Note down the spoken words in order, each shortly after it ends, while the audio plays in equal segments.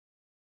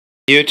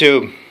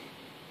YouTube,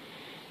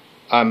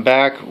 I'm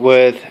back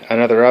with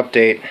another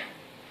update.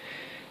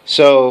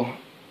 So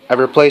I've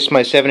replaced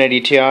my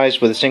 780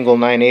 Ti's with a single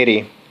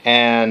 980,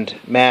 and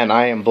man,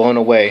 I am blown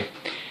away.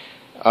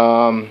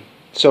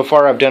 So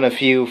far I've done a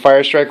few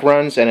Firestrike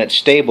runs and it's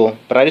stable,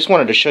 but I just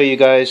wanted to show you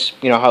guys,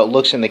 how it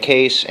looks in the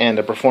case and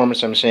the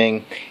performance I'm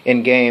seeing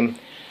in game.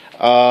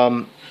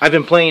 I've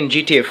been playing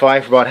GTA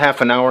 5 for about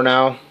half an hour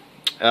now.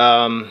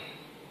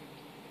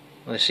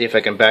 Let's see if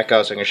I can back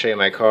out so I can show you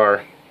my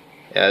car.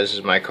 Yeah, this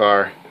is my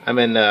car. I'm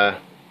in. I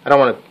don't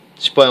want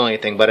to spoil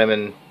anything, but I'm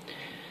in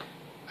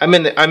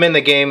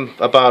the game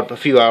about a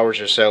few hours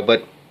or so.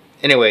 But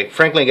anyway,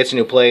 Franklin gets a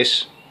new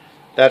place.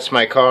 That's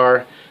my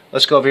car.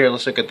 Let's go over here.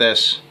 Let's look at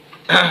this.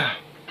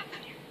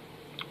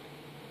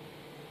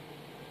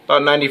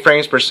 About 90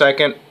 frames per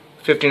second,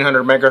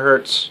 1500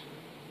 megahertz,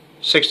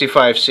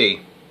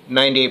 65C,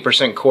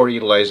 98% core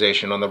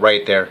utilization on the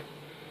right there.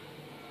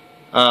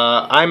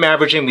 I'm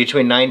averaging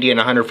between 90 and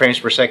 100 frames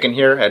per second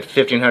here at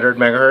 1500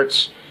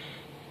 megahertz.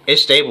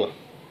 It's stable.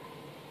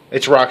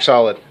 It's rock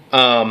solid.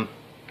 The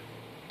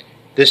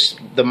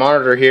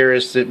monitor here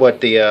is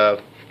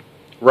the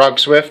ROG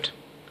Swift,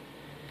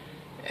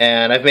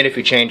 and I've made a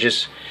few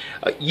changes.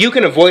 You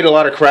can avoid a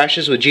lot of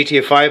crashes with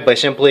GTA 5 by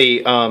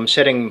simply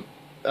setting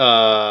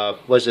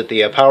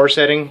the power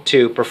setting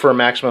to prefer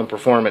maximum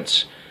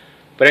performance.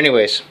 But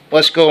anyways,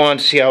 let's go on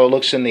to see how it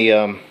looks in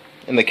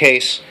the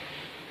case.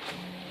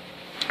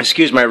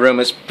 Excuse my room,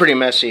 it's pretty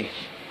messy.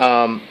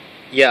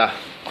 Yeah,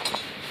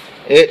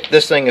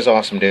 this thing is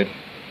awesome, dude.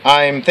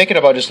 I'm thinking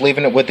about just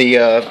leaving it with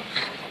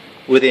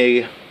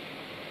the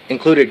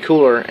included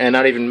cooler and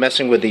not even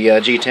messing with the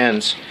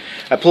G10s.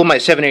 I pulled my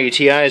 780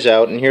 Ti's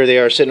out, and here they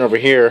are sitting over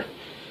here.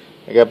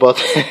 I got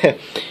both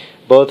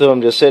both of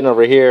them just sitting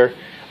over here.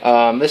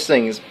 This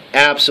thing is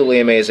absolutely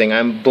amazing.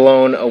 I'm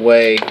blown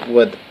away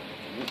with.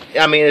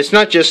 I mean, it's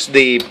not just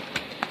the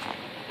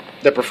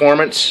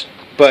performance,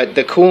 but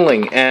the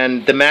cooling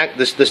and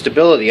the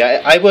stability.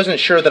 I wasn't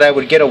sure that I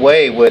would get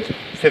away with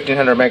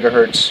 1500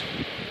 megahertz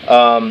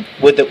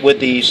with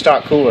the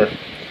stock cooler,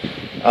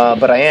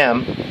 but I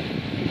am,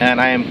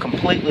 and I am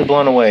completely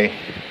blown away.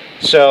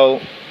 So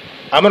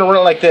I'm gonna run it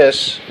like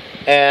this,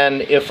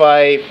 and if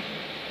I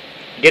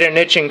get an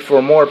itching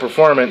for more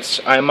performance,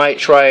 I might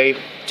try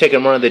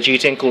taking one of the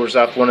G10 coolers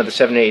off one of the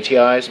 780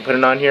 Ti's and put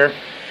it on here.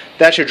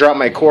 That should drop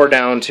my core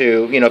down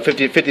to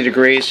 50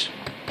 degrees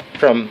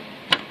from.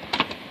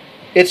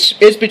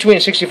 It's between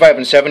 65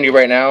 and 70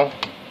 right now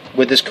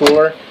with this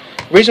cooler.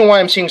 The reason why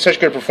I'm seeing such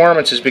good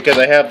performance is because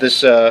I have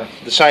this the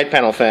side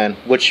panel fan,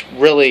 which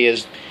really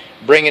is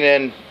bringing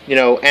in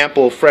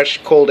ample fresh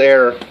cold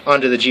air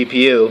onto the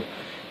GPU,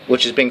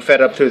 which is being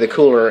fed up through the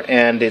cooler,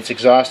 and it's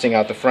exhausting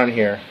out the front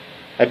here.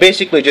 I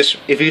basically just,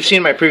 if you've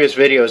seen my previous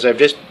videos,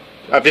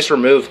 I've just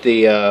removed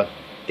the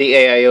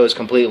AIOs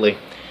completely.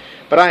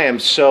 But I am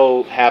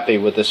so happy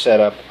with this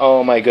setup.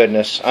 Oh my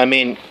goodness! I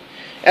mean,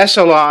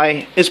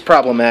 SLI is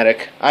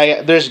problematic.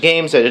 There's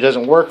games that it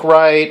doesn't work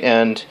right,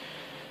 and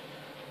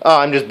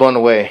I'm just blown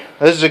away.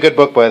 This is a good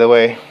book, by the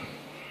way.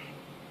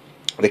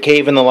 The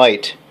Cave and the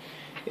Light.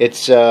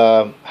 It's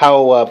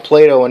how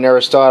Plato and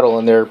Aristotle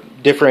and their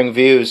differing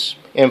views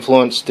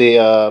influenced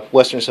the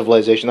Western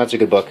civilization. That's a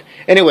good book.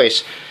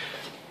 Anyways,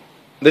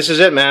 this is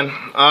it, man.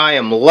 I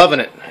am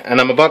loving it,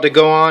 and I'm about to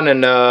go on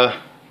and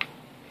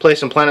play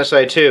some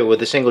PlanetSide 2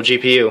 with a single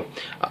GPU.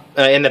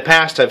 In the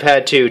past, I've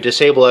had to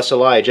disable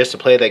SLI just to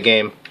play that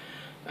game,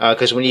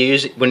 because when you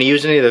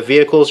use any of the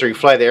vehicles or you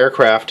fly the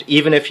aircraft,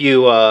 even if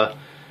you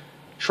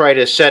try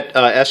to set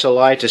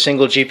SLI to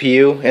single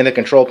GPU in the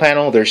control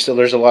panel, there's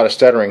a lot of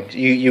stuttering.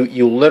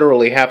 You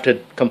literally have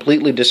to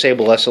completely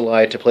disable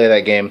SLI to play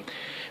that game.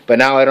 But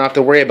now I don't have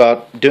to worry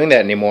about doing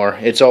that anymore.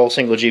 It's all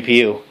single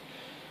GPU.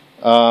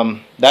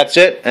 That's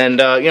it. And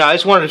I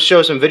just wanted to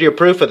show some video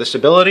proof of the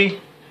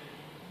stability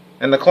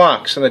and the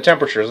clocks and the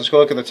temperatures. Let's go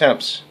look at the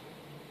temps.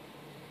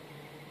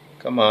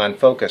 Come on,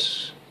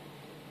 focus.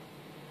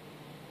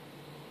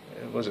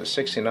 Was it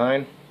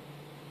 69?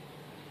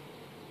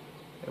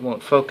 It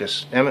won't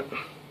focus, damn it.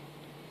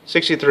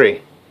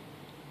 63.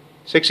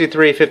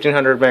 63,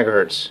 1500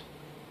 megahertz.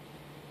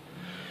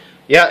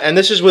 Yeah, and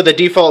this is with the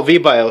default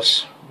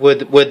VBIOS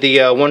with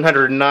the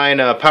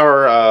 109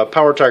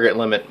 power target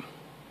limit.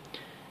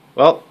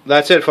 Well,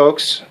 that's it,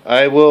 folks.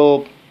 I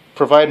will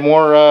provide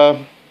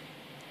more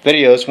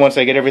videos once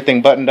I get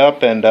everything buttoned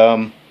up, and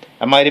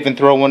I might even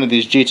throw one of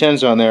these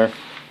G10s on there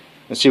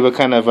and see what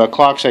kind of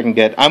clocks I can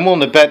get. I'm willing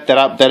to bet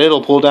that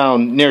it'll pull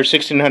down near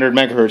 1600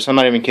 megahertz. I'm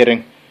not even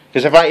kidding.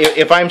 Because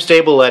if I'm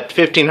stable at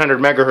 1500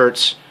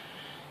 megahertz,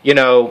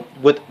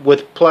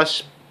 with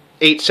plus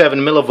 87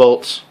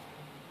 millivolts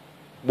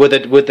with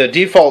the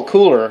default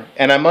cooler,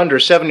 and I'm under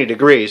 70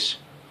 degrees.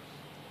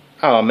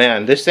 Oh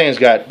man, this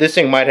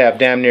thing might have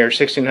damn near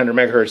 1600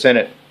 megahertz in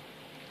it.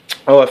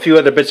 Oh, a few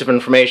other bits of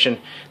information.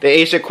 The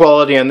ASIC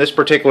quality on this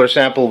particular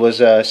sample was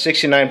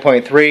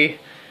 69.3,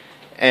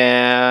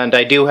 and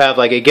I do have,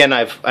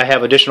 I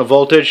have additional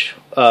voltage,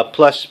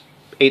 plus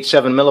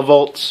 87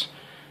 millivolts,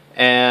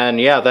 and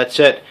yeah, that's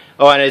it.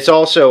 Oh, and it's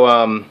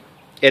also,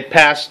 it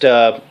passed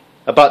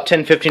about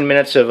 10-15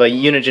 minutes of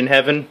Unigen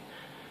heaven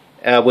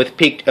with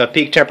peak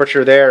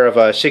temperature there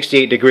of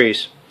 68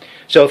 degrees.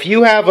 So if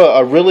you have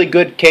a really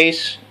good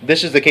case,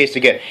 this is the case to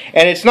get.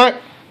 And it's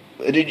not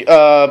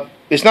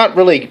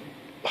really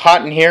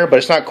hot in here, but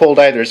it's not cold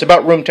either. It's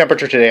about room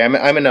temperature today.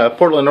 I'm in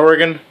Portland,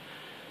 Oregon.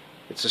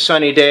 It's a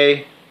sunny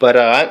day, but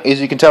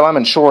as you can tell, I'm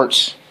in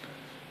shorts.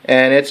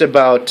 And it's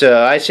about,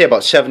 I'd say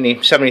about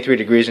 73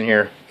 degrees in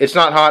here. It's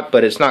not hot,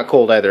 but it's not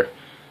cold either.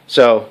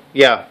 So,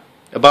 yeah,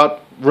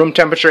 about room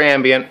temperature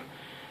ambient.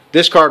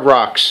 This card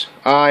rocks.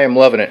 I am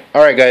loving it.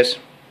 Alright, guys.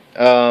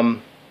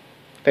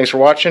 Thanks for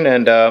watching,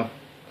 and I'll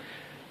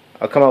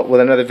come out with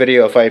another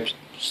video if I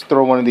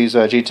throw one of these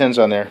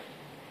G10s on there.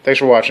 Thanks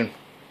for watching.